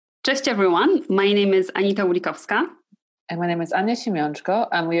Cześć everyone, my name is Anita Ulikowska. And my name is Ania Siemiączko,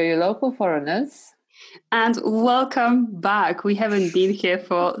 and we are your local foreigners. And welcome back. We haven't been here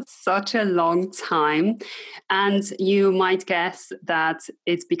for such a long time. And you might guess that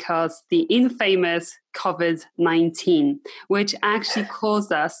it's because the infamous COVID-19, which actually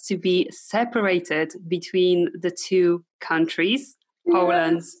caused us to be separated between the two countries,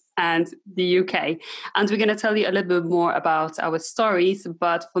 Poland and the UK. And we're going to tell you a little bit more about our stories.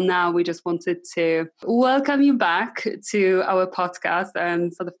 But for now, we just wanted to welcome you back to our podcast.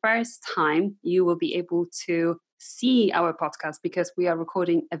 And for the first time, you will be able to see our podcast because we are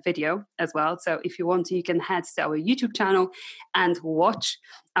recording a video as well. So if you want to, you can head to our YouTube channel and watch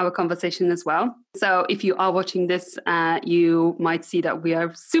our conversation as well. So if you are watching this, you might see that we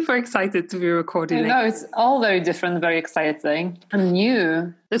are super excited to be recording it. No, it's all very different, very exciting and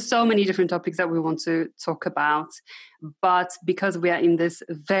new. There's so many different topics that we want to talk about. But because we are in this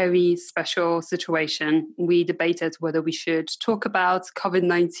very special situation, we debated whether we should talk about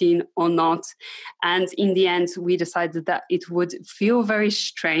COVID-19 or not. And in the end, we decided that it would feel very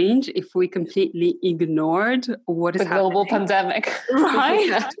strange if we completely ignored what is happening. The global pandemic. Right?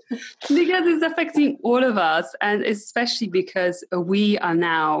 Yeah. Because it's affecting all of us. And especially because we are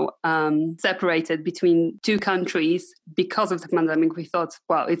now separated between two countries because of the pandemic, we thought,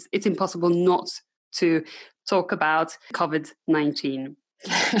 well, it's impossible not to talk about COVID-19.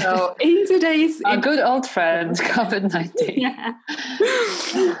 So in today's... Our good old friend, COVID-19. Yeah.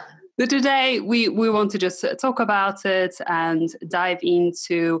 So today we want to just talk about it and dive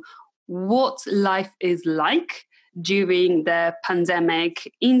into what life is like during the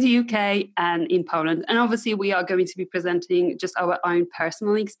pandemic in the UK and in Poland. And obviously we are going to be presenting just our own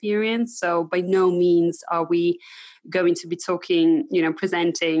personal experience. So by no means are we going to be talking,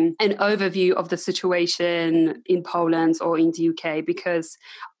 presenting an overview of the situation in Poland or in the UK, because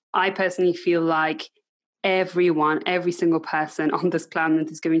I personally feel like every single person on this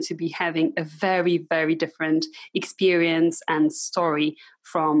planet is going to be having a very, very different experience and story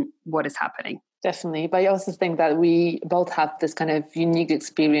from what is happening. Definitely. But I also think that we both have this kind of unique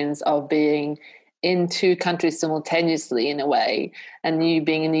experience of being in two countries simultaneously in a way. And you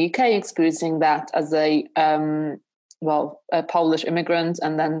being in the UK, experiencing that as a Polish immigrant,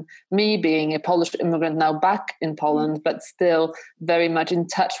 and then me being a Polish immigrant now back in Poland, but still very much in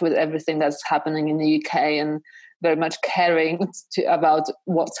touch with everything that's happening in the UK and very much caring about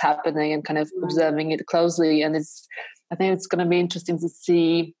what's happening and kind of observing it closely. And I think it's going to be interesting to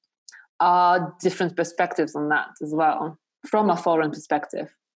see our different perspectives on that as well, from a foreign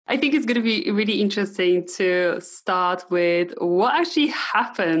perspective. I think it's going to be really interesting to start with what actually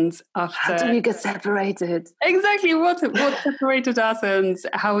happened after. How did we get separated? Exactly, what separated us and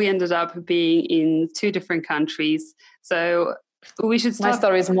how we ended up being in two different countries. So we should start. My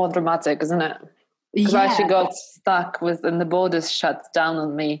story is more dramatic, isn't it? Because I actually got stuck and the borders shut down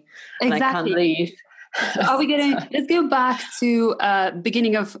on me, and I can't leave. Let's go back to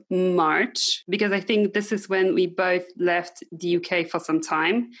beginning of March, because I think this is when we both left the UK for some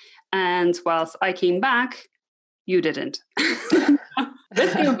time. And whilst I came back, you didn't.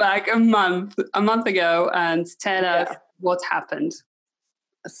 Let's go back a month ago and tell us what happened.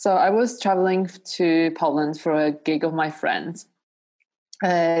 So I was traveling to Poland for a gig of my friend.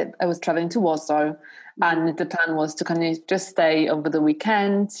 I was traveling to Warsaw, and the plan was to kind of just stay over the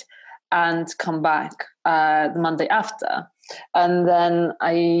weekend and come back the Monday after. And then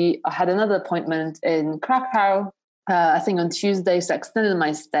I had another appointment in Krakow, I think on Tuesday, so I extended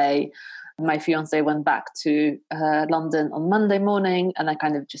my stay. My fiance went back to London on Monday morning, and I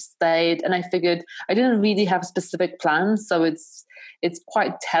kind of just stayed. And I figured I didn't really have specific plans, so it's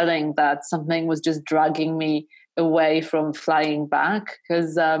quite telling that something was just dragging me away from flying back,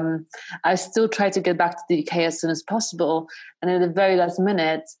 because I still tried to get back to the UK as soon as possible. And at the very last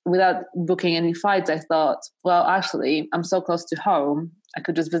minute, without booking any flights, I thought, well, actually, I'm so close to home. I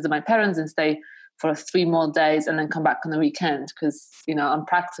could just visit my parents and stay for 3 more days and then come back on the weekend, because, I'm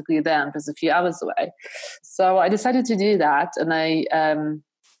practically there. I'm just a few hours away. So I decided to do that, and I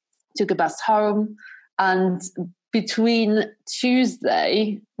took a bus home. And between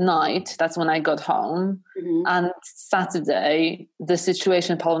Tuesday night, that's when I got home, and Saturday, the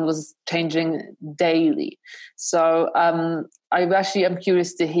situation in Poland was changing daily. So I actually am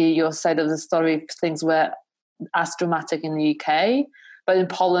curious to hear your side of the story if things were as dramatic in the UK. But in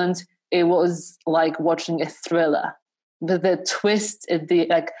Poland, it was like watching a thriller. The twist,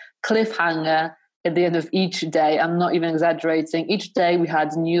 the cliffhanger at the end of each day, I'm not even exaggerating. Each day we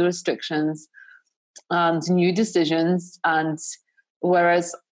had new restrictions and new decisions, and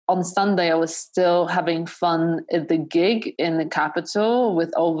whereas on Sunday, I was still having fun at the gig in the capital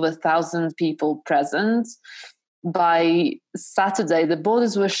with over 1,000 people present. By Saturday, the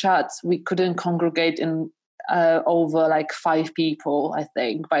borders were shut. We couldn't congregate in over like 5 people, I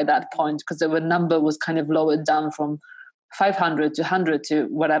think, by that point, because the number was kind of lowered down from 500 to 100 to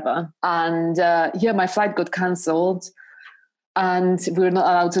whatever. And my flight got cancelled. And we were not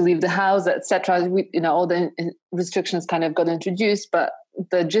allowed to leave the house, etc. All the restrictions kind of got introduced, but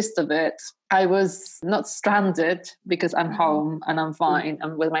the gist of it, I was not stranded because I'm home and I'm fine.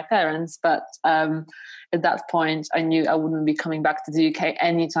 I'm with my parents, but at that point, I knew I wouldn't be coming back to the UK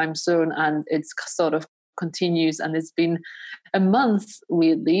anytime soon, and it's sort of continues, and it's been a month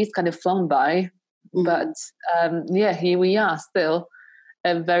weirdly. It's kind of flown by, but here we are still,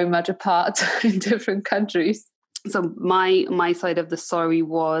 very much apart in different countries. So my side of the story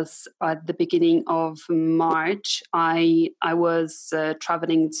was at the beginning of March. I was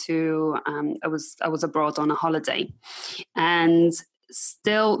traveling to I was abroad on a holiday, and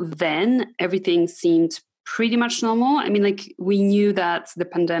still then everything seemed pretty much normal. I mean, like, we knew that the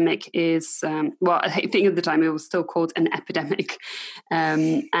pandemic is I think at the time it was still called an epidemic,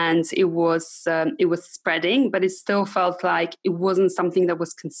 and it was spreading, but it still felt like it wasn't something that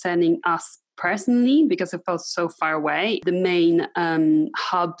was concerning us personally, because it felt so far away. The main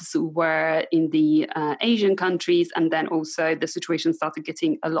hubs were in the Asian countries, and then also the situation started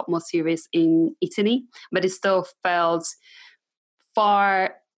getting a lot more serious in Italy, but it still felt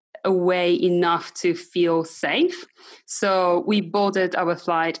far away enough to feel safe. So we boarded our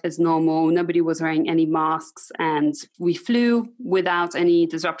flight as normal. Nobody was wearing any masks, and we flew without any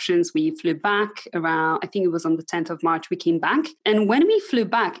disruptions. We flew back around, I think it was on the 10th of March, we came back. And when we flew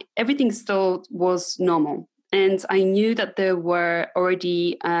back, everything still was normal. And I knew that there were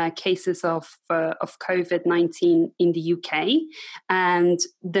already cases of COVID-19 in the UK, and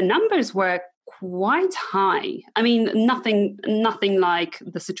the numbers were quite high. I mean, nothing like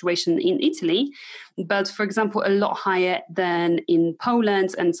the situation in Italy, but for example, a lot higher than in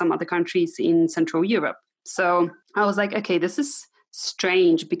Poland and some other countries in Central Europe. So I was like, okay, this is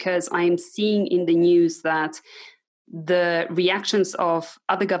strange, because I'm seeing in the news that the reactions of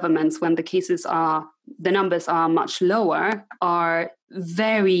other governments when the numbers are much lower are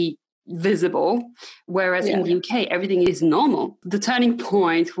very visible, whereas in the UK everything is normal. The turning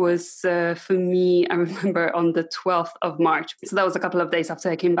point was for me, I remember, on the 12th of March. So that was a couple of days after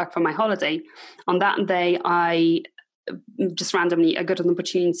I came back from my holiday. On that day, I just randomly I got an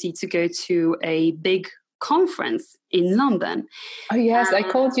opportunity to go to a big conference in London. Oh yes, I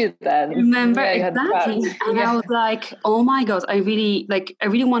called you then. Remember, exactly. And I was like, oh my God, I really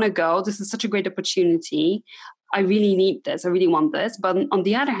want to go. This is such a great opportunity. I really need this. I really want this. But on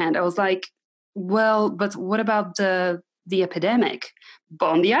the other hand, I was like, well, but what about the epidemic? But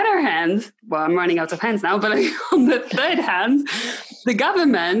on the other hand, well, I'm running out of hands now, but on the third hand, the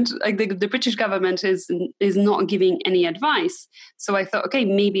government, like the British government is not giving any advice. So I thought, okay,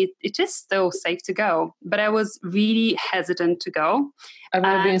 maybe it is still safe to go. But I was really hesitant to go. I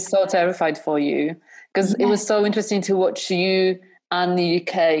remember being so terrified for you, because it was so interesting to watch you and the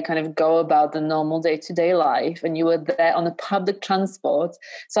UK kind of go about the normal day-to-day life, and you were there on the public transport.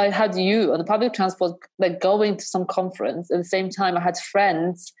 So I had you on the public transport, like going to some conference. At the same time, I had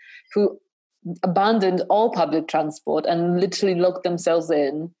friends who abandoned all public transport and literally locked themselves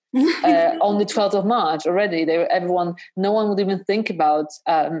in on the 12th of March already. No one would even think about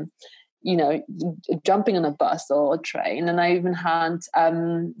jumping on a bus or a train. And I even had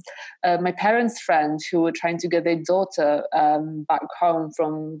my parents' friends who were trying to get their daughter back home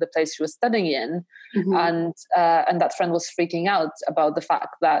from the place she was studying in. And that friend was freaking out about the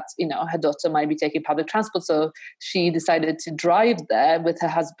fact that, her daughter might be taking public transport. So she decided to drive there with her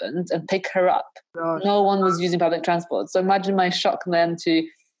husband and pick her up. Gosh. No one was using public transport. So imagine my shock then to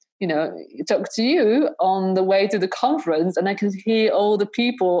talk to you on the way to the conference, and I could hear all the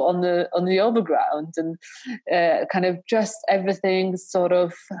people on the overground, and kind of just everything sort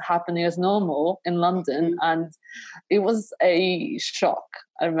of happening as normal in London. And it was a shock.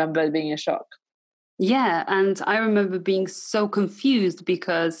 I remember it being a shock. Yeah, and I remember being so confused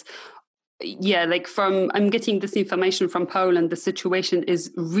because I'm getting this information from Poland. The situation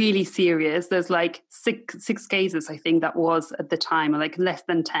is really serious. There's like six cases, I think that was at the time, or like less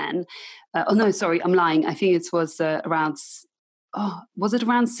than 10. I'm lying. I think it was around, was it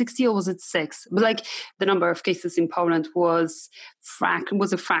around 60 or was it 6? But like the number of cases in Poland was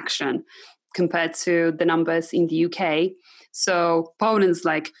a fraction. compared to the numbers in the UK. So Poland's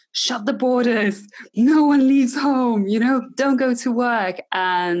like, shut the borders, no one leaves home, don't go to work.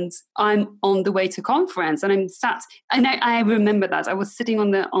 And I'm on the way to conference and I'm sat, and I remember that I was sitting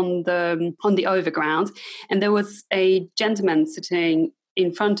on the overground, and there was a gentleman sitting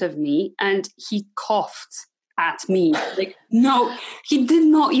in front of me and he coughed at me. Like, no, he did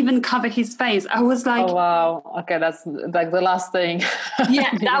not even cover his face. I was like, oh wow, okay, that's like the last thing.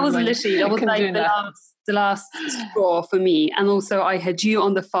 Yeah, that was like the last straw for me. And also I had you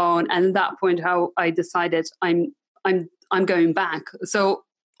on the phone, and at that point how I decided I'm going back. So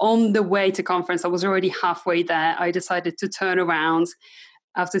on the way to conference, I was already halfway there. I decided to turn around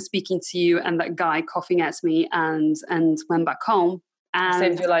after speaking to you and that guy coughing at me, and went back home. And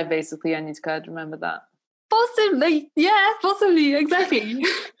saved your life basically. I need to remember that. Possibly, yeah, possibly, exactly.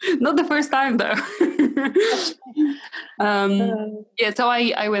 Not the first time though. So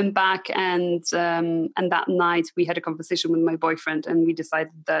I went back, and that night we had a conversation with my boyfriend, and we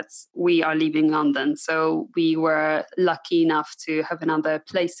decided that we are leaving London. So we were lucky enough to have another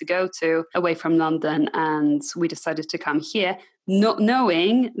place to go to away from London, and we decided to come here, not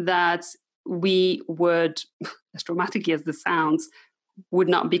knowing that we would, as dramatically as this sounds, would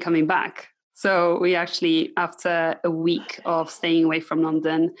not be coming back. So we actually, after a week of staying away from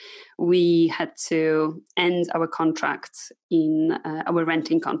London, we had to end our contract our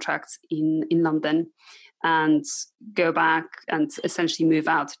renting contract in London, and go back and essentially move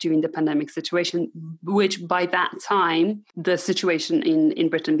out during the pandemic situation, which by that time, the situation in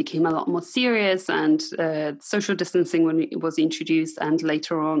Britain became a lot more serious, and social distancing when it was introduced, and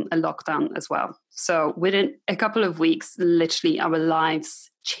later on a lockdown as well. So within a couple of weeks, literally our lives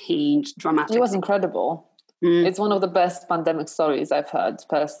changed dramatically. It was incredible. It's one of the best pandemic stories I've heard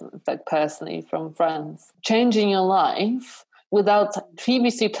personally from friends. Changing your life without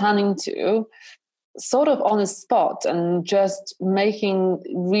previously planning to, sort of on the spot, and just making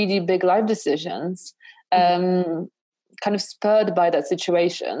really big life decisions, kind of spurred by that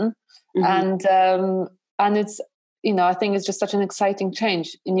situation. And it's, I think it's just such an exciting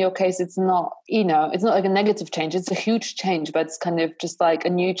change. In your case, it's not like a negative change. It's a huge change, but it's kind of just like a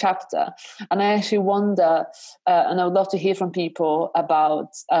new chapter. And I actually wonder, and I would love to hear from people about,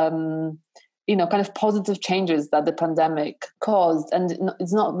 kind of positive changes that the pandemic caused. And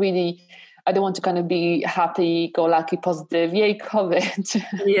it's not really, I don't want to kind of be happy-go-lucky, positive, yay,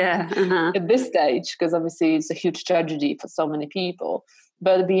 COVID, at this stage, because obviously it's a huge tragedy for so many people.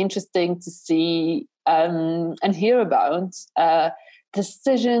 But it'd be interesting to see and hear about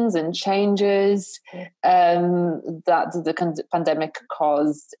decisions and changes that the pandemic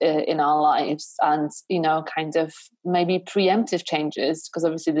caused in our lives, and kind of maybe preemptive changes, because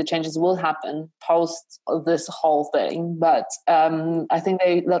obviously the changes will happen post this whole thing, but I think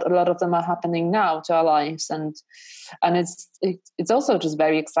a lot of them are happening now to our lives, and it's also just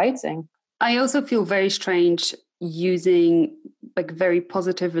very exciting. I also feel very strange using like very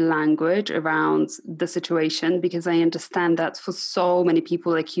positive language around the situation, because I understand that for so many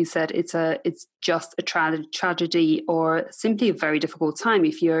people, like you said, it's just a tragedy or simply a very difficult time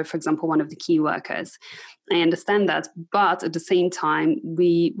if you're, for example, one of the key workers. I understand that, but at the same time,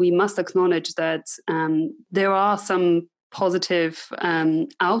 we must acknowledge that there are some positive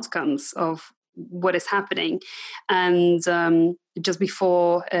outcomes of what is happening. And just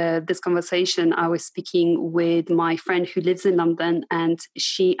before this conversation, I was speaking with my friend who lives in London, and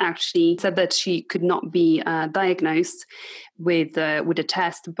she actually said that she could not be diagnosed with a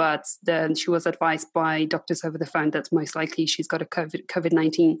test, but she was advised by doctors over the phone that most likely she's got a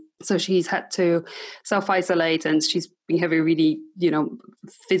COVID-19. So she's had to self-isolate, and she's been having really,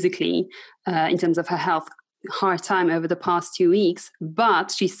 physically, in terms of her health, hard time over the past 2 weeks. But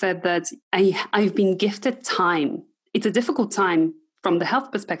she said that I've been gifted time. It's a difficult time from the health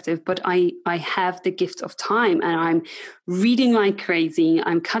perspective, but I have the gift of time, and I'm reading like crazy.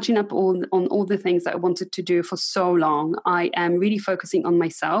 I'm catching up on all the things that I wanted to do for so long. I am really focusing on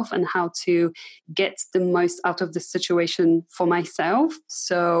myself and how to get the most out of the situation for myself.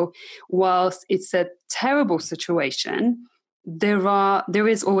 So whilst it's a terrible situation, there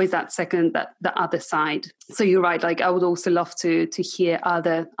is always that the other side. So you're right. Like, I would also love to hear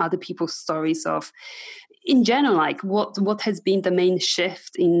other people's stories of, in general, like what has been the main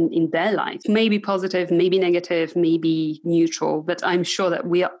shift in their life. Maybe positive, maybe negative, maybe neutral. But I'm sure that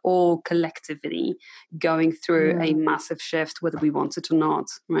we are all collectively going through a massive shift, whether we want it or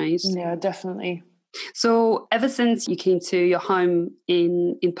not. Right? Yeah, definitely. So ever since you came to your home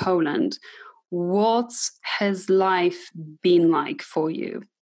in Poland, what has life been like for you?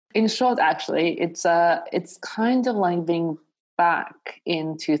 In short, actually, it's kind of like being back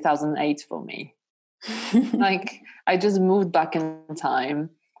in 2008 for me. Like I just moved back in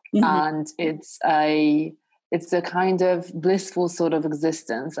time, and it's a kind of blissful sort of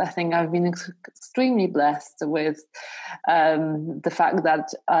existence. I think I've been extremely blessed with the fact that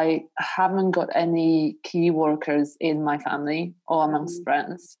I haven't got any key workers in my family or amongst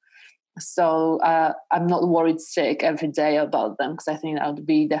friends. So I'm not worried sick every day about them, because I think I would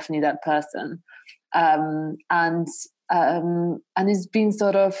be definitely that person. And it's been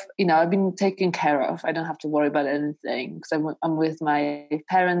sort of, I've been taken care of. I don't have to worry about anything, because I'm with my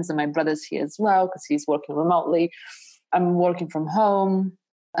parents, and my brother's here as well because he's working remotely. I'm working from home,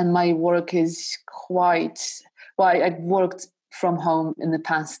 and my work is I've worked from home in the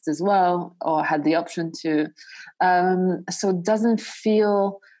past as well, or had the option to. So it doesn't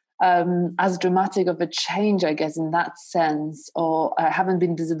feel as dramatic of a change, I guess, in that sense, or I haven't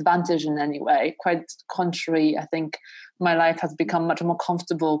been disadvantaged in any way. Quite contrary, I think my life has become much more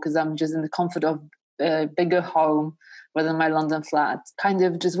comfortable because I'm just in the comfort of a bigger home rather than my London flat, kind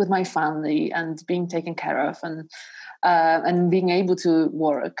of just with my family and being taken care of, and being able to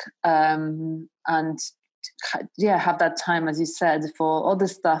work and have that time, as you said, for other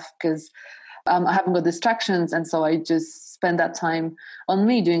stuff, because I haven't got distractions, and so I just spend that time on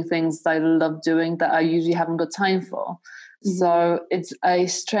me doing things I love doing that I usually haven't got time for. So it's a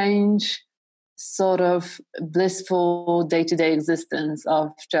strange sort of blissful day-to-day existence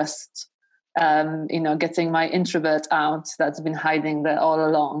of just getting my introvert out that's been hiding there all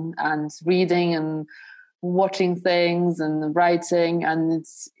along, and reading and watching things and writing, and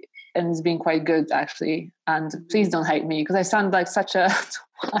it's been quite good, actually. And please don't hate me, because I sound like such a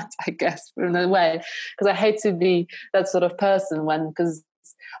twat, I guess, in a way, because I hate to be that sort of person, because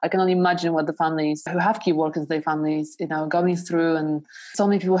I can only imagine what the families who have key workers, their families, going through. And so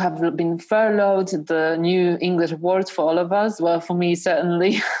many people have been furloughed, the new English word for all of us. Well, for me,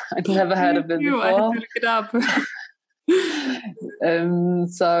 certainly, I'd never heard of it before. I had to look it up.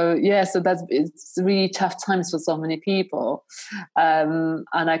 So it's really tough times for so many people, and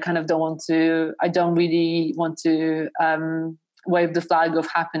I kind of I don't really want to wave the flag of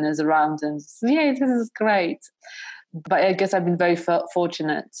happiness around and say, this is great. But I guess I've been very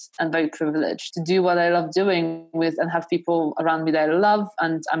fortunate and very privileged to do what I love doing with, and have people around me that I love,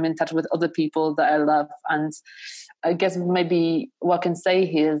 and I'm in touch with other people that I love. And I guess maybe what I can say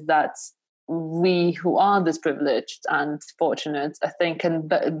here is that we who are this privileged and fortunate, I think, can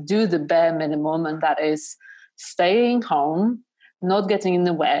do the bare minimum, and that is staying home, not getting in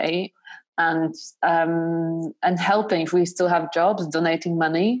the way, and helping if we still have jobs, donating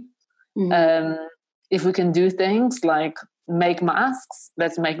money. If we can do things like make masks,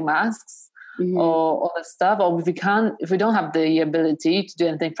 let's make masks, or other stuff. Or if we don't have the ability to do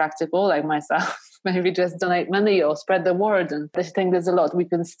anything practical, like myself, maybe just donate money or spread the word. And I think there's a lot we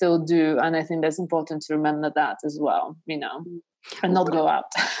can still do, and I think that's important to remember that as well, and not go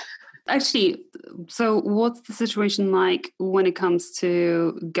out. Actually, so what's the situation like when it comes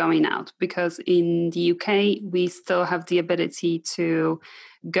to going out? Because in the UK, we still have the ability to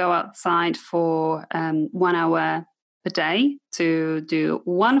go outside for 1 hour a day to do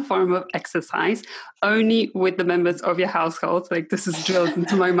one form of exercise, only with the members of your household. Like, this is drilled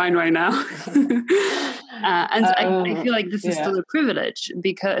into my mind right now. I feel like this is still a privilege,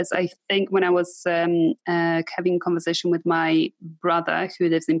 because I think when I was having a conversation with my brother who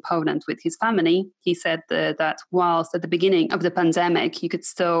lives in Poland with his family, he said that whilst at the beginning of the pandemic, they could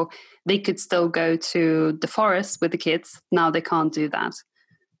still go to the forest with the kids, now they can't do that.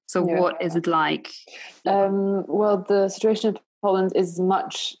 So what is it like? Well, the situation in Poland is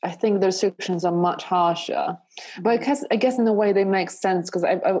I think the restrictions are much harsher. But I guess in a way they make sense, because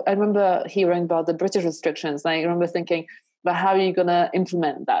I remember hearing about the British restrictions, and I remember thinking, but how are you going to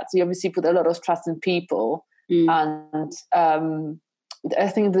implement that? So you obviously put a lot of trust in people. And I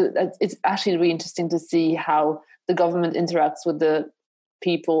think that it's actually really interesting to see how the government interacts with the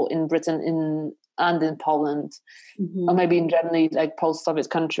people in Britain and in Poland, or maybe in generally like post-Soviet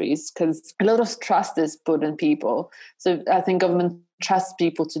countries, because a lot of trust is put in people. So I think government trusts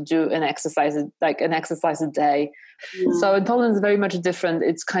people to do an exercise a day. So in Poland, it's very much different.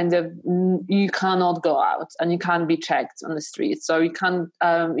 It's kind of, you cannot go out and you can't be checked on the street. So you can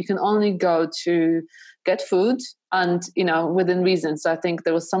only go to get food, and within reason. So I think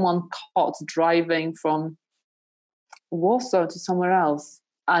there was someone caught driving from Warsaw to somewhere else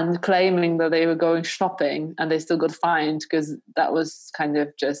and claiming that they were going shopping, and they still got fined, because that was kind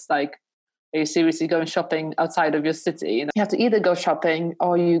of just like, are you seriously going shopping outside of your city? You have to either go shopping,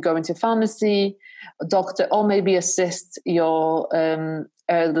 or you go into pharmacy, a doctor, or maybe assist your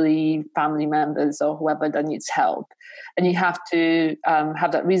elderly family members or whoever that needs help. And you have to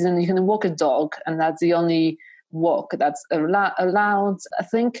have that reason. You can walk a dog, and that's the only walk that's allowed. I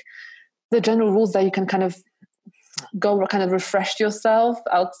think the general rules that you can kind of go kind of refresh yourself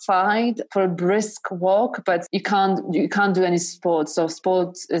outside for a brisk walk, but you can't do any sports. So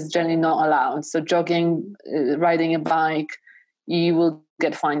sports is generally not allowed. So jogging, riding a bike, you will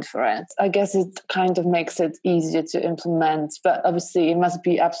get fined for it. I guess it kind of makes it easier to implement, but obviously it must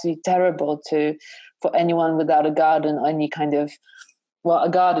be absolutely terrible for anyone without a garden or any kind of, well, a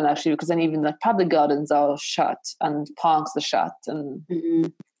garden actually, because then even the public gardens are shut and parks are shut and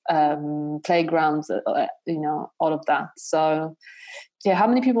playgrounds, all of that. So yeah, how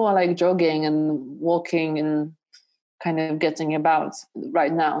many people are like jogging and walking and kind of getting about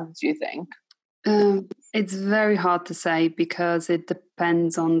right now, do you think? It's very hard to say because it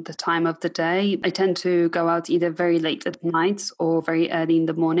depends on the time of the day. I tend to go out either very late at night or very early in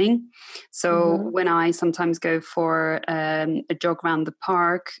the morning. So when I sometimes go for a jog around the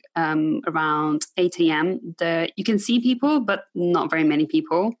park around 8 a.m., you can see people, but not very many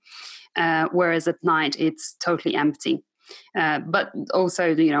people. Whereas at night, it's totally empty. But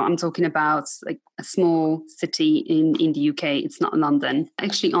also, I'm talking about like a small city in the UK. It's not London.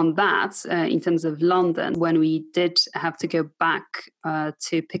 Actually, on that, in terms of London, when we did have to go back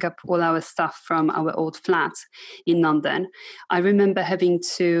to pick up all our stuff from our old flat in London, I remember having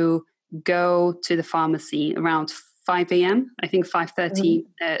to go to the pharmacy around 5 a.m. I think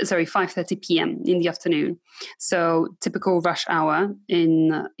 5:30 p.m. in the afternoon. So typical rush hour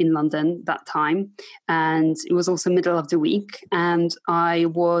in London that time. And it was also middle of the week. And I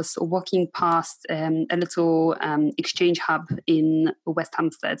was walking past a little exchange hub in West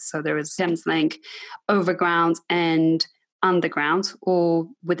Hampstead. So there is Thameslink, overground and underground,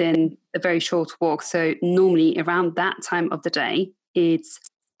 all within a very short walk. So normally around that time of the day, it's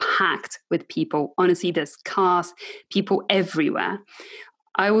packed with people. Honestly, there's cars, people everywhere.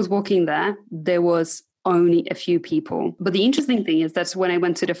 I was walking there was only a few people. But the interesting thing is that when I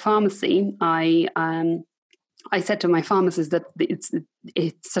went to the pharmacy, I said to my pharmacist that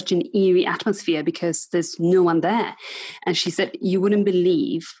it's such an eerie atmosphere because there's no one there. And she said, you wouldn't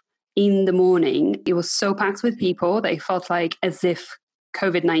believe, in the morning, it was so packed with people that it felt like as if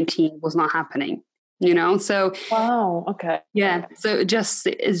COVID-19 was not happening. So wow, okay, yeah. So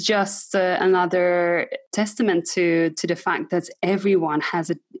it's just another testament to the fact that everyone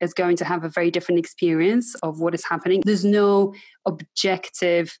is going to have a very different experience of what is happening. There's no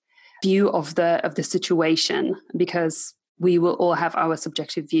objective view of the situation because we will all have our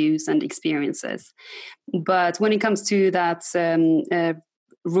subjective views and experiences. But when it comes to that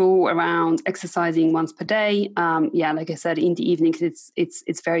rule around exercising once per day, like I said, in the evening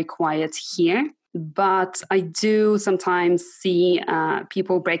it's very quiet here. But I do sometimes see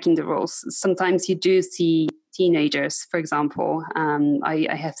people breaking the rules. Sometimes you do see teenagers, for example. I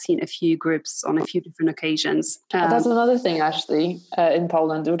have seen a few groups on a few different occasions. That's another thing, actually, in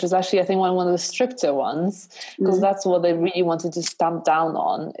Poland, which is actually, I think, one of the stricter ones, because that's what they really wanted to stamp down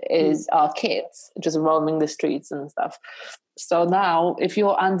on, is our kids just roaming the streets and stuff. So now, if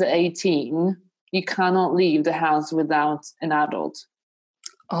you're under 18, you cannot leave the house without an adult.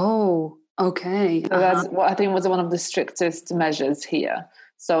 Oh, okay. So that's what I think was one of the strictest measures here.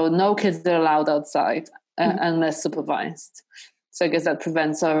 So no kids are allowed outside unless supervised. So I guess that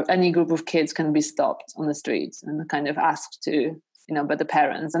prevents, or any group of kids can be stopped on the streets and kind of asked to, by the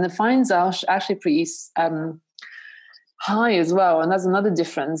parents. And the fines are actually pretty high as well. And that's another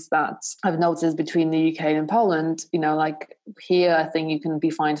difference that I've noticed between the UK and Poland. Like here, I think you can be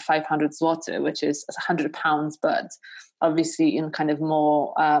fined 500 zloty, which is £100, but obviously in kind of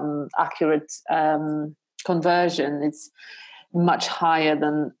more accurate conversion, it's much higher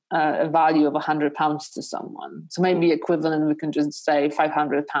than a value of £100 to someone. So maybe equivalent, we can just say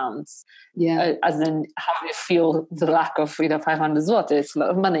 £500. Yeah. As in, how do you feel the lack of 500 zloty? It's a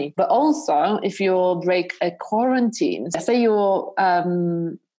lot of money. But also, if you break a quarantine, say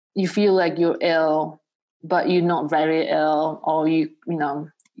you feel like you're ill, but you're not very ill, or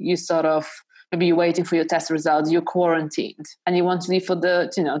you sort of, maybe you're waiting for your test results, you're quarantined, and you want to leave for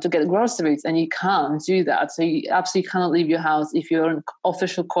to get groceries, and you can't do that. So you absolutely cannot leave your house if you're in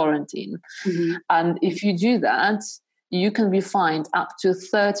official quarantine. Mm-hmm. And if you do that, you can be fined up to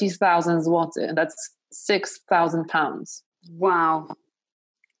 30,000 zloty. That's £6,000. Wow.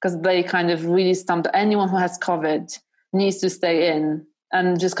 Because they kind of really stumped anyone who has COVID needs to stay in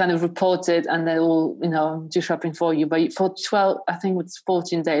and just kind of report it, and they will, do shopping for you. But for 12, I think it's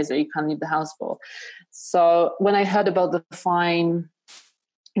 14 days that you can't leave the house for. So when I heard about the fine,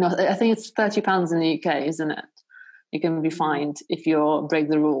 I think it's £30 in the UK, isn't it? you can be fined if you break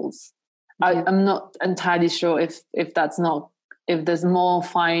the rules. I'm not entirely sure if that's not, if there's more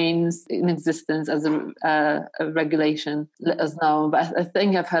fines in existence as a regulation, let us know. But I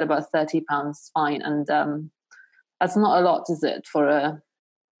think I've heard about £30 fine, and that's not a lot, is it, for a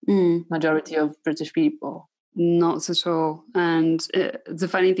majority of British people? Not at all. And the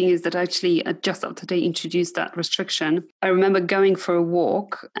funny thing is that actually just after they introduced that restriction, I remember going for a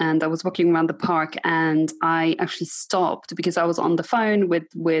walk, and I was walking around the park, and I actually stopped because I was on the phone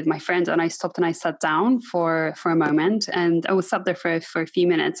with my friend, and I stopped and I sat down for a moment, and I was sat there for a few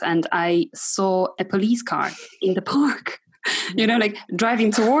minutes, and I saw a police car in the park. Like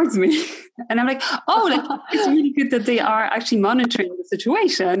driving towards me. And I'm like, oh, like, it's really good that they are actually monitoring the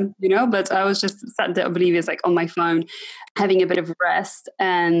situation, but I was just sat there oblivious, like on my phone, having a bit of rest,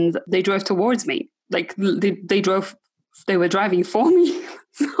 and they drove towards me. Like they were driving for me.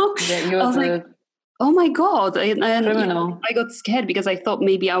 So I was like, oh my God. And I got scared because I thought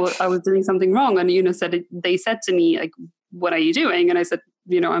maybe I was doing something wrong. And, they said to me, like, what are you doing? And I said,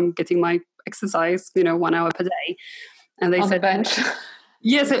 I'm getting my exercise, 1 hour per day. And they on said, the bench.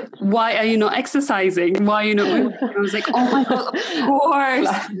 Yes. Why are you not exercising? Why are you not moving? I was like, oh my God, of course.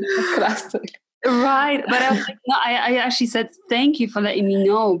 Classic. Right. But I was like, no, I actually said, thank you for letting me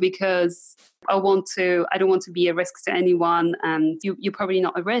know, because I don't want to be a risk to anyone. And you're probably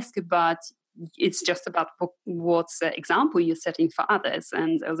not a risk, but it's just about what example you're setting for others.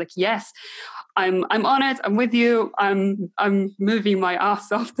 And I was like, yes, I'm on it. I'm with you. I'm moving my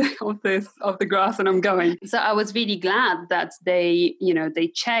ass off the grass, and I'm going. So I was really glad that they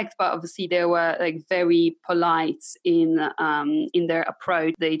checked, but obviously they were like very polite in their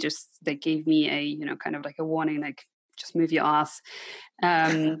approach. They gave me a kind of like a warning, like, just move your ass.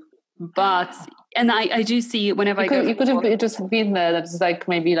 But I do see whenever you could have just been there. That's like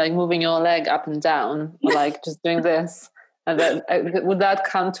maybe like moving your leg up and down, or like just doing this. And then would that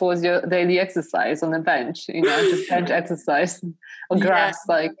count towards your daily exercise on the bench? Just bench exercise or grass.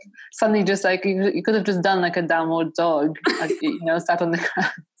 Yeah. Like suddenly, just like you could have just done like a downward dog, like, sat on the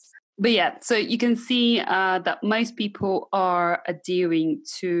grass. But yeah, so you can see that most people are adhering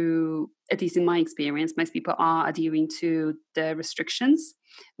to, at least in my experience, most people are adhering to the restrictions,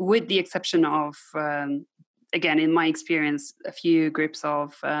 with the exception of, again, in my experience, a few groups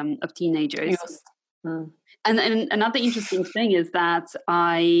of teenagers. Yes. And another interesting thing is that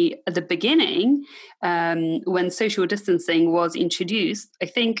at the beginning, when social distancing was introduced, I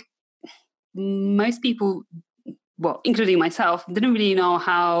think most people, well, including myself, didn't really know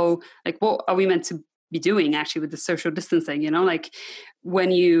how, like, what are we meant to be doing actually with the social distancing, like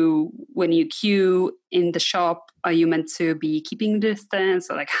when you queue in the shop, are you meant to be keeping the distance,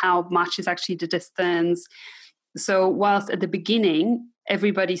 or like how much is actually the distance? So whilst at the beginning,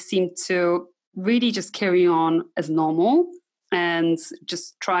 everybody seemed to really just carry on as normal and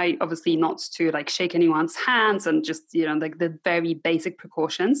just try, obviously, not to like shake anyone's hands, and just, like the very basic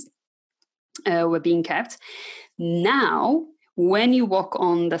precautions were being kept. Now, when you walk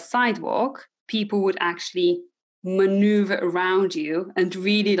on the sidewalk, people would actually maneuver around you and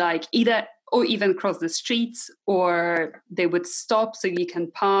really like even cross the streets, or they would stop so you can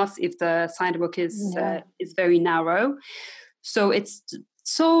pass if the sidewalk is very narrow. So it's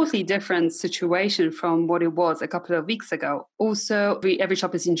totally different situation from what it was a couple of weeks ago. Also, every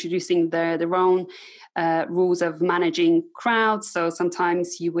shop is introducing their own rules of managing crowds. So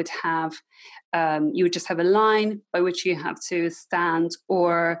sometimes you would just have a line by which you have to stand,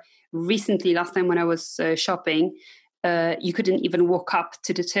 or recently, last time when I was shopping, you couldn't even walk up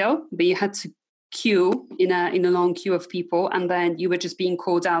to the till, but you had to queue in a long queue of people, and then you were just being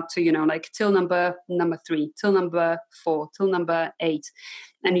called out to, like till number 3, till number 4, till number 8,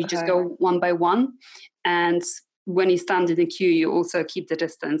 and you just go one by one. And when you stand in the queue, you also keep the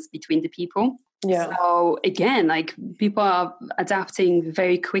distance between the people. Yeah. So again, like, people are adapting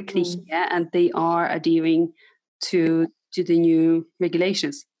very quickly here, and they are adhering to the new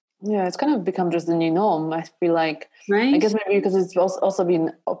regulations. Yeah, it's kind of become just the new norm, I feel like. Right? I guess maybe because it's also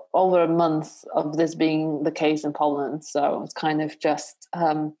been over a month of this being the case in Poland. So it's kind of just,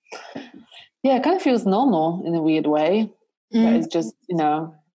 it kind of feels normal in a weird way. Mm. It's just,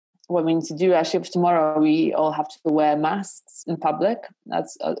 what we need to do. Actually, tomorrow we all have to wear masks in public.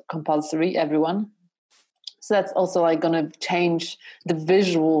 That's compulsory, everyone. So that's also like going to change the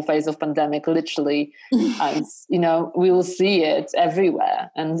visual phase of pandemic, literally. And, we will see it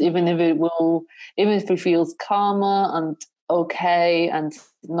everywhere. And even if it feels calmer and okay and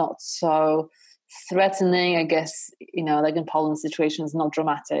not so threatening, I guess, like in Poland's situation, it's not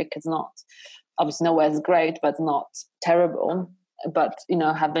dramatic. It's not, obviously nowhere is great, but it's not terrible. but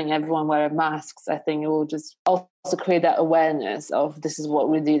having everyone wear masks, I think it will just also create that awareness of this is what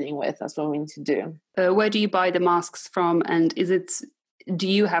we're dealing with. That's what we need to do. Where do you buy the masks from, and do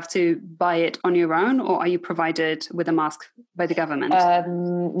you have to buy it on your own, or are you provided with a mask by the government?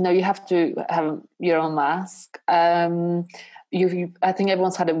 No, you have to have your own mask. I think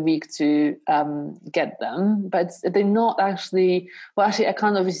everyone's had a week to get them, but they're not actually. Well, actually, I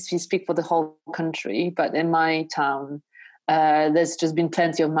can't obviously speak for the whole country, but in my town, there's just been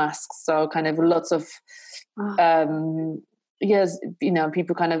plenty of masks. So kind of lots of, yes,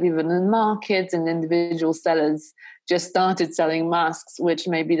 people kind of even in markets and individual sellers just started selling masks, which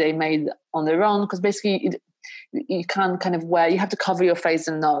maybe they made on their own, because basically you can't kind of you have to cover your face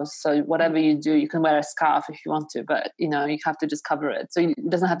and nose. So whatever you do, you can wear a scarf if you want to, but you have to just cover it. So it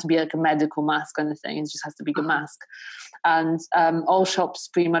doesn't have to be like a medical mask or anything. It just has to be a mask. And all shops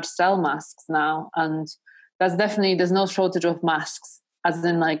pretty much sell masks now. And there's no shortage of masks, as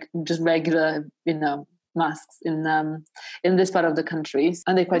in like just regular, masks in this part of the country.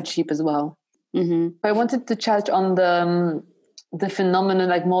 And they're quite cheap as well. Mm-hmm. I wanted to touch on the phenomenon,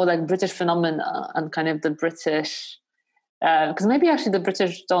 like more like British phenomena, and kind of the British, because maybe actually the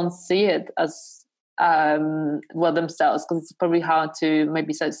British don't see it as themselves, because it's probably hard to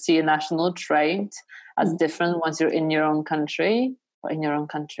maybe see a national trait as different once you're in your own country. Or in your own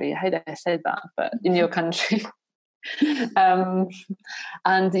country, how did I say that? But in your country. And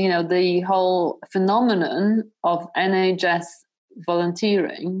the whole phenomenon of NHS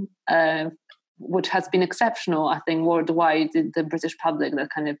volunteering, which has been exceptional, I think, worldwide, the British public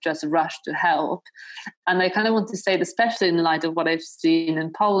that kind of just rushed to help. And I kind of want to say, especially in light of what I've seen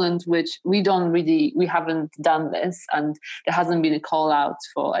in Poland, which we haven't done this, and there hasn't been a call out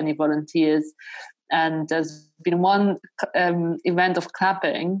for any volunteers. And there's been one event of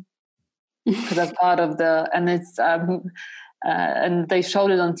clapping, because that's part of and they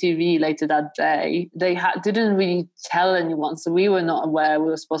showed it on TV later that day. They didn't really tell anyone, so we were not aware we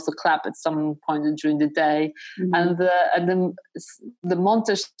were supposed to clap at some point during the day. Mm-hmm. And the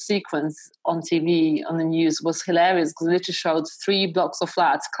montage sequence on TV on the news was hilarious, because it literally showed 3 blocks of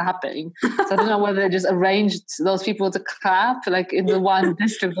flats clapping. So I don't know whether they just arranged those people to clap, like in the one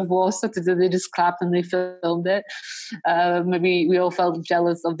district of Warsaw, they just clapped and they filmed it. Maybe we all felt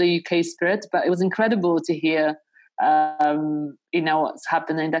jealous of the UK spirit, but it was incredible to hear what's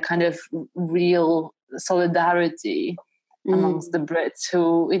happening, that kind of real solidarity amongst the Brits,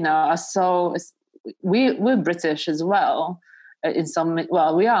 who are so, we're British as well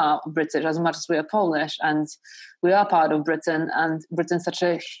we are British as much as we are Polish, and we are part of Britain, and Britain's such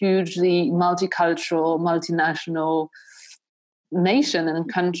a hugely multicultural, multinational nation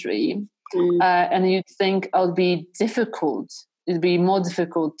and country. And you'd think it'd be more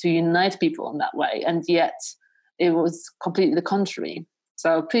difficult to unite people in that way, and yet it was completely the contrary.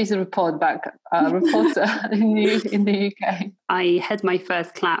 So please report back, reporter in the UK. I had my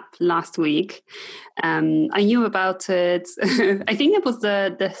first clap last week. I knew about it. I think it was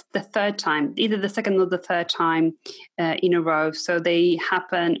the third time, either the second or the third time in a row. So they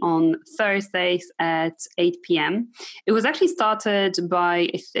happen on Thursdays at 8 p.m. It was actually started by,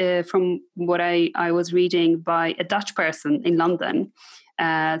 from what I was reading, by a Dutch person in London.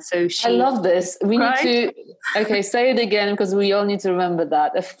 I love this. We need to, say it again, because we all need to remember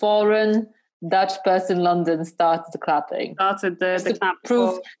that. A foreign Dutch person in London started the clapping. Started the clap.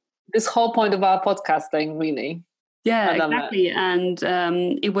 Prove this whole point of our podcasting, really. Yeah, exactly. And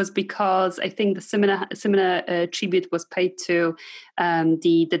it was because I think the similar tribute was paid to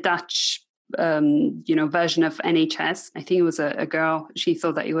the Dutch version of NHS. I think it was a girl. She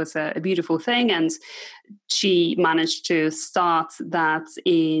thought that it was a beautiful thing, and she managed to start that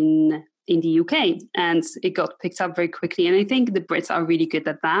in the UK, and it got picked up very quickly. And I think the Brits are really good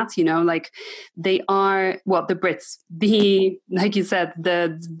at that. They are, the Brits, like you said,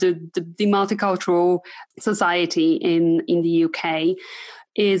 the multicultural society in the UK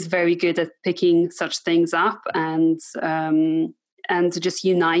is very good at picking such things up and just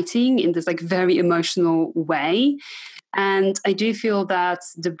uniting in this very emotional way. And I do feel that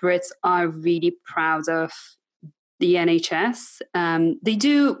the Brits are really proud of the NHS. They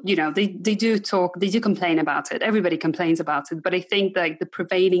do, they do talk, they do complain about it. Everybody complains about it. But I think the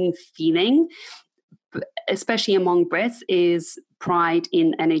prevailing feeling, especially among Brits, is pride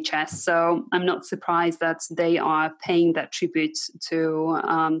in NHS. So I'm not surprised that they are paying that tribute to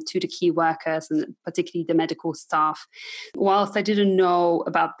the key workers and particularly the medical staff. Whilst I didn't know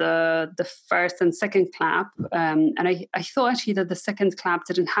about the first and second clap, and I thought actually that the second clap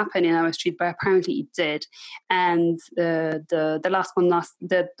didn't happen in our street, but apparently it did. And the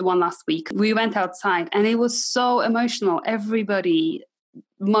one last week, we went outside and it was so emotional. Everybody,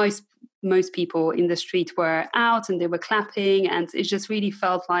 most people in the street were out and they were clapping, and it just really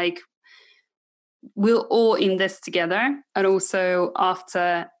felt like we're all in this together. And also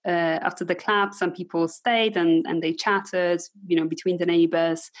after the clap, some people stayed and they chatted, between the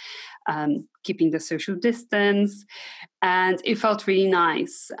neighbors, keeping the social distance, and it felt really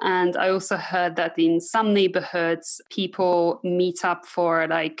nice. And I also heard that in some neighborhoods, people meet up for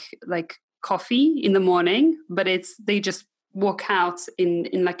like coffee in the morning, but they just walk out in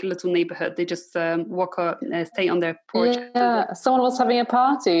like a little neighborhood. They just stay on their porch. Yeah, someone was having a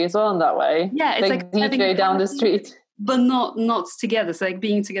party as well in that way. Yeah, it's like DJ down the street, but not together. So like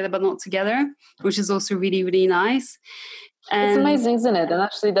being together but not together, which is also really, really nice. And it's amazing, isn't it? And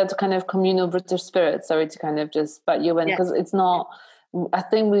actually that kind of communal British spirit, sorry to kind of just butt you in, because it's not, I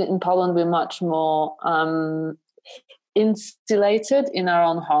think in Poland we're much more insulated in our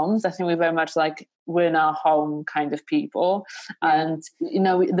own homes. I think we're very much like we're in our home kind of people. And,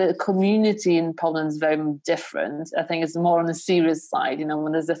 the community in Poland is very different. I think it's more on the serious side.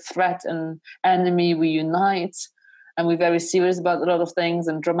 When there's a threat and enemy, we unite. And we're very serious about a lot of things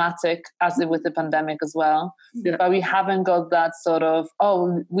and dramatic, as with the pandemic as well. Yeah. But we haven't got that sort of,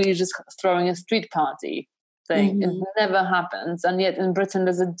 we're just throwing a street party thing. Mm-hmm. It never happens. And yet in Britain,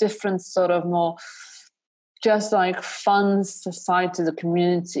 there's a different sort of more just like fun side to the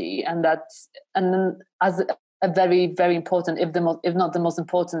community. And then as a very, very important, if not the most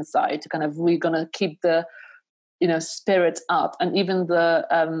important side, to kind of, we're going to keep the, spirit up. And even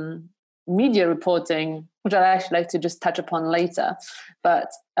the media reporting, which I'd actually like to just touch upon later,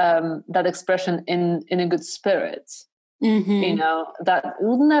 but that expression in a good spirit, mm-hmm. That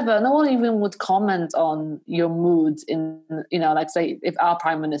would never, no one even would comment on your mood in, like say if our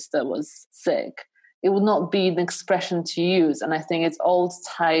prime minister was sick, it would not be an expression to use. And I think it's all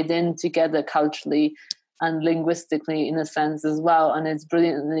tied in together culturally and linguistically in a sense as well. And it's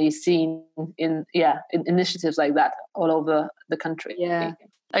brilliantly seen in initiatives like that all over the country. Yeah.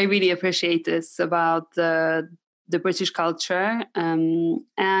 I really appreciate this about the British culture.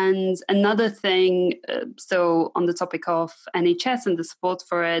 And another thing, so on the topic of NHS and the support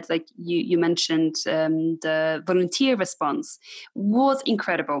for it, like you mentioned, the volunteer response was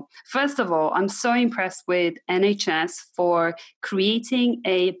incredible. First of all, I'm so impressed with NHS for creating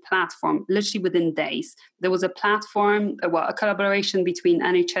a platform literally within days. There was a platform, a collaboration between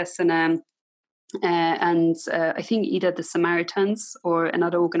NHS and I think either the Samaritans or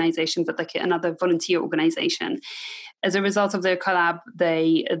another organization, but like another volunteer organization. As a result of their collab,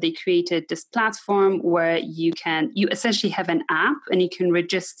 they created this platform where you essentially have an app and you can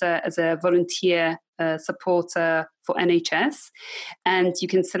register as a volunteer supporter for NHS, and you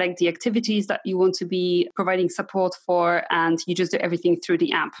can select the activities that you want to be providing support for, and you just do everything through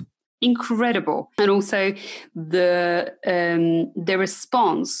the app. Incredible. And also the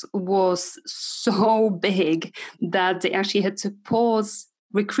response was so big that they actually had to pause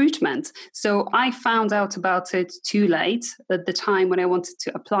recruitment. So I found out about it too late. At the time when I wanted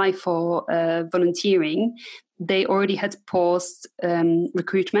to apply for volunteering, they already had paused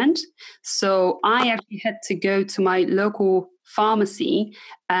recruitment. So I actually had to go to my local pharmacy,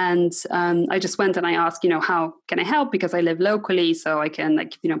 and I just went and I asked, how can I help, because I live locally, so I can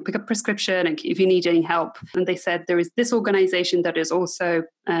pick up prescription and if you need any help. And they said there is this organization that is also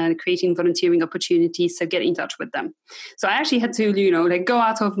creating volunteering opportunities, so get in touch with them. So I actually had to go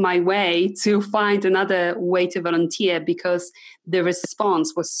out of my way to find another way to volunteer because the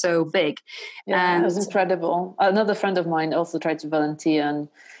response was so big. Yeah, it was incredible. Another friend of mine also tried to volunteer,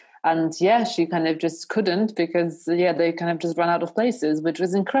 and she kind of just couldn't because they kind of just ran out of places, which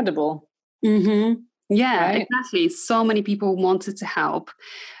was incredible. Mm-hmm. Yeah, right? Exactly. So many people wanted to help.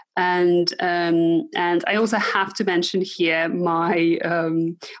 And I also have to mention here my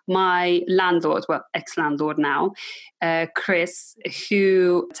landlord, well, ex-landlord now, Chris,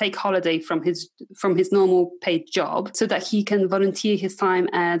 who take holiday from his normal paid job so that he can volunteer his time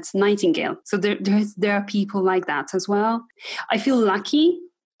at Nightingale. So there are people like that as well. I feel lucky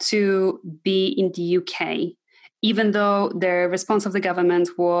to be in the UK, even though the response of the government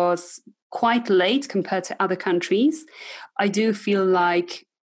was quite late compared to other countries. I do feel like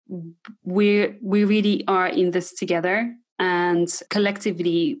we really are in this together, and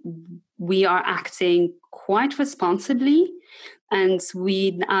collectively we are acting quite responsibly. And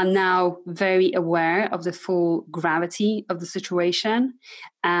we are now very aware of the full gravity of the situation.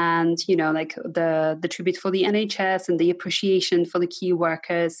 And, like the tribute for the NHS and the appreciation for the key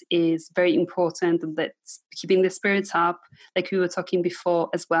workers is very important. And that's keeping the spirits up, like we were talking before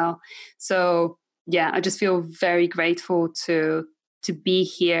as well. So, yeah, I just feel very grateful to be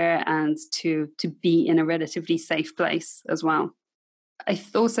here and to be in a relatively safe place as well. I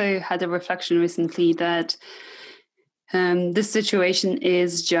also had a reflection recently that this situation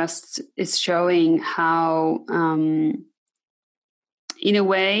is showing how, in a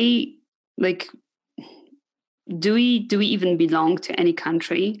way, like, do we even belong to any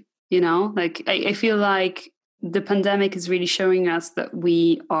country? Like I feel like the pandemic is really showing us that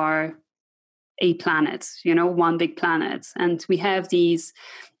we are a planet, one big planet, and we have these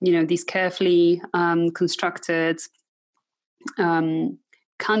carefully constructed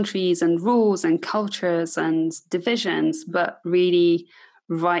countries and rules and cultures and divisions. But really,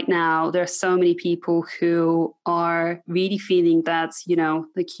 right now, there are so many people who are really feeling that,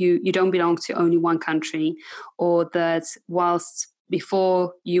 like you don't belong to only one country, or that whilst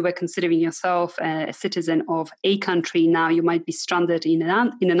before you were considering yourself a citizen of a country, now you might be stranded in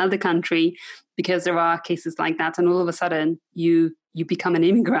another country, because there are cases like that. And all of a sudden you become an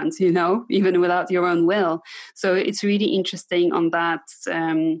immigrant, even without your own will. So it's really interesting on that,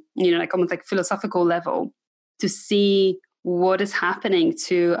 like almost like philosophical level, to see what is happening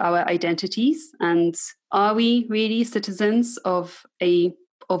to our identities. And are we really citizens of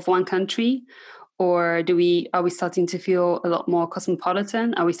one country? Or are we starting to feel a lot more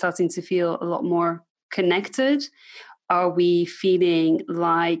cosmopolitan? Are we starting to feel a lot more connected? Are we feeling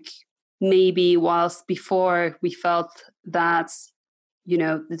like maybe whilst before we felt that,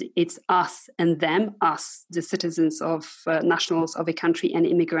 it's us and them, us, the citizens of nationals of a country and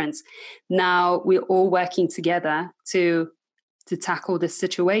immigrants, now we're all working together to tackle this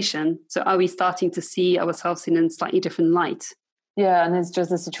situation. So are we starting to see ourselves in a slightly different light? Yeah, and it's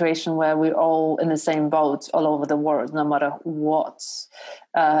just a situation where we're all in the same boat all over the world, no matter what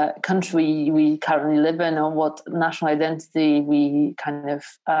country we currently live in or what national identity we kind of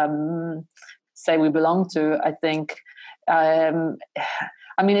say we belong to. I think, to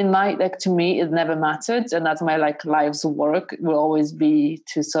me, it never mattered, and that's my life's work. It will always be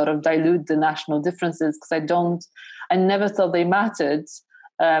to sort of dilute the national differences, because I never thought they mattered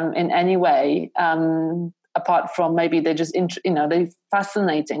in any way. Apart from maybe they're just, they're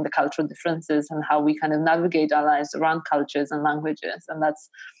fascinating, the cultural differences and how we kind of navigate our lives around cultures and languages. And that's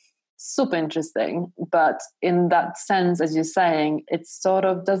super interesting. But in that sense, as you're saying, it sort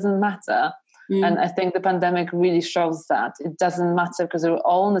of doesn't matter. And I think the pandemic really shows that it doesn't matter, because we're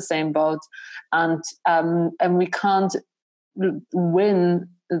all in the same boat, and we can't win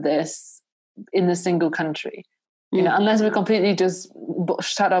this in a single country. Unless we completely just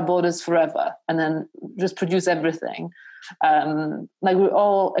shut our borders forever and then just produce everything. We're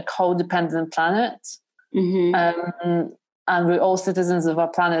all a codependent planet, and we're all citizens of our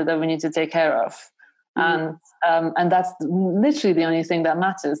planet that we need to take care of. And that's literally the only thing that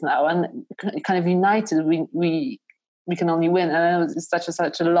matters now. And kind of united, we can only win. And I know it's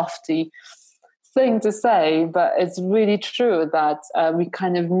such a lofty thing to say, but it's really true that we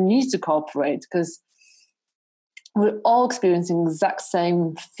kind of need to cooperate, because we're all experiencing the exact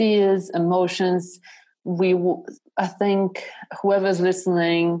same fears, emotions. I think whoever's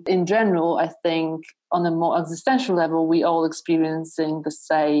listening in general, I think on a more existential level, we all experiencing the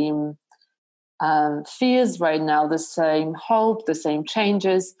same fears right now, the same hope, the same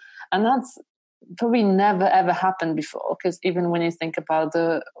changes. And that's probably never, ever happened before, because even when you think about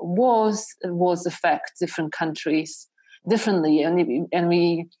the wars affect different countries differently. And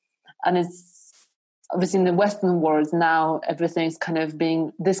it's, obviously in the Western world now, everything's kind of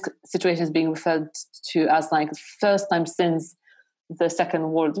this situation is being referred to as like the first time since the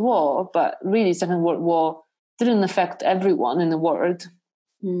Second World War. But really, Second World War didn't affect everyone in the world.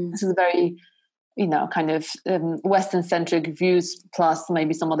 This is very, kind of Western-centric views, plus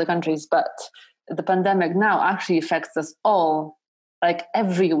maybe some other countries. But the pandemic now actually affects us all, like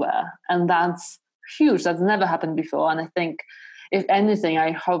everywhere. And that's huge. That's never happened before. And I think, if anything,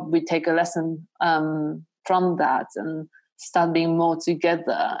 I hope we take a lesson from that and start being more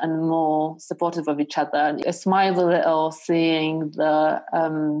together and more supportive of each other. And I smiled a little seeing the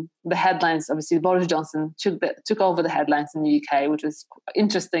headlines. Obviously, Boris Johnson took over the headlines in the UK, which was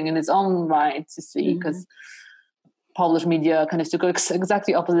interesting in its own right to see, because Polish media kind of took an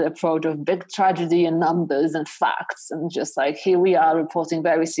exactly opposite approach of big tragedy and numbers and facts, and just like, here we are reporting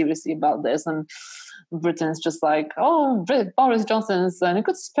very seriously about this. And Britain's just like, oh, Boris Johnson's in a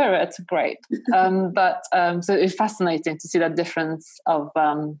good spirit, great. So it's fascinating to see that difference of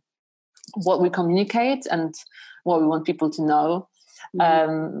what we communicate and what we want people to know.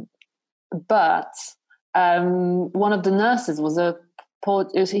 But one of the nurses was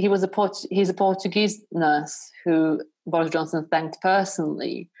he's a Portuguese nurse who Boris Johnson thanked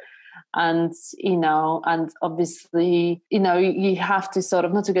personally. And, and obviously, you have to sort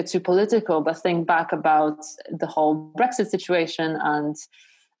of, not to get too political, but think back about the whole Brexit situation and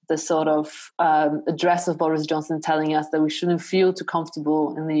the sort of address of Boris Johnson telling us that we shouldn't feel too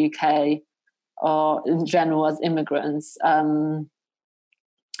comfortable in the UK or in general as immigrants.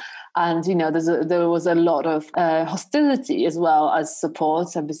 And, there was a lot of hostility as well as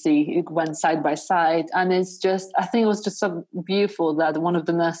support. Obviously, it went side by side. And I think it was just so beautiful that one of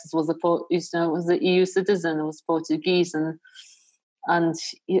the nurses was an EU citizen, was Portuguese. And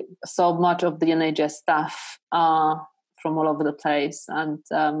so much of the NHS staff are from all over the place. And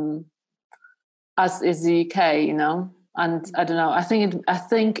as is the UK, And I don't know, I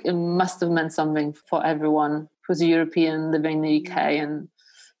think it must have meant something for everyone who's a European living in the UK and,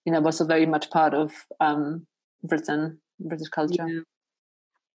 but also very much part of British culture.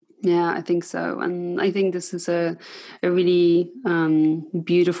 Yeah, I think so. And I think this is a really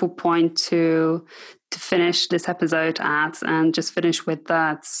beautiful point to finish this episode at, and just finish with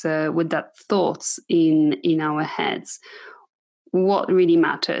that thoughts in our heads. What really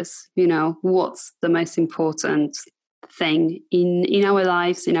matters? What's the most important thing in our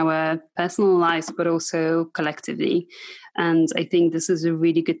lives, in our personal lives, but also collectively. And I think this is a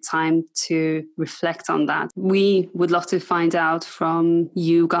really good time to reflect on that. We would love to find out from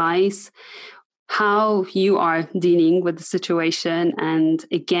you guys how you are dealing with the situation, and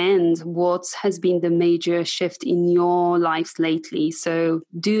again, what has been the major shift in your lives lately. So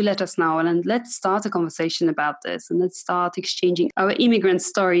do let us know, and let's start a conversation about this, and let's start exchanging our immigrant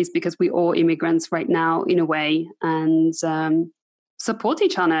stories, because we're all immigrants right now in a way, and support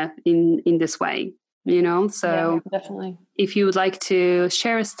each other in this way, so yeah, definitely. If you would like to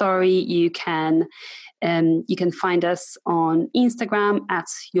share a story, you can find us on Instagram at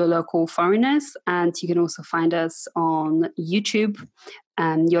Your Local Foreigners, and you can also find us on YouTube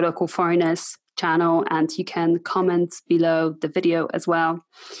and Your Local Foreigners channel, and you can comment below the video as well.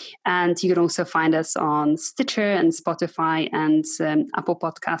 And you can also find us on Stitcher and Spotify and Apple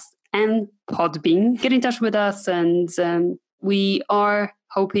Podcasts and Podbean. Get in touch with us, and we are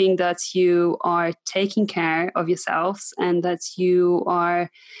hoping that you are taking care of yourselves and that you are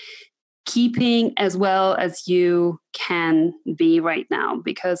keeping as well as you can be right now,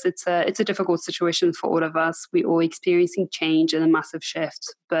 because it's a difficult situation for all of us. We're all experiencing change and a massive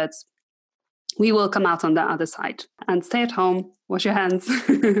shift, but we will come out on the other side. And stay at home, wash your hands,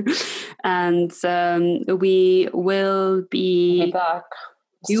 and we will be back.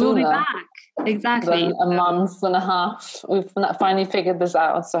 You will be back. Exactly. Than a month and a half. We've finally figured this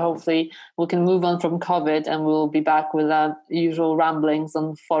out, so hopefully we can move on from COVID and we'll be back with our usual ramblings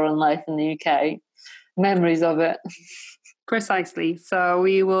on foreign life in the UK. Memories of it. Precisely. So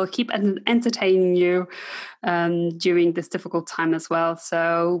we will keep entertaining you during this difficult time as well.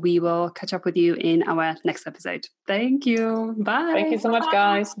 So we will catch up with you in our next episode. Thank you. Bye. Thank you so much,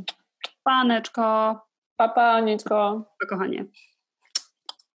 guys. Pa, Neczko. Pa, Nitko. Kochanie.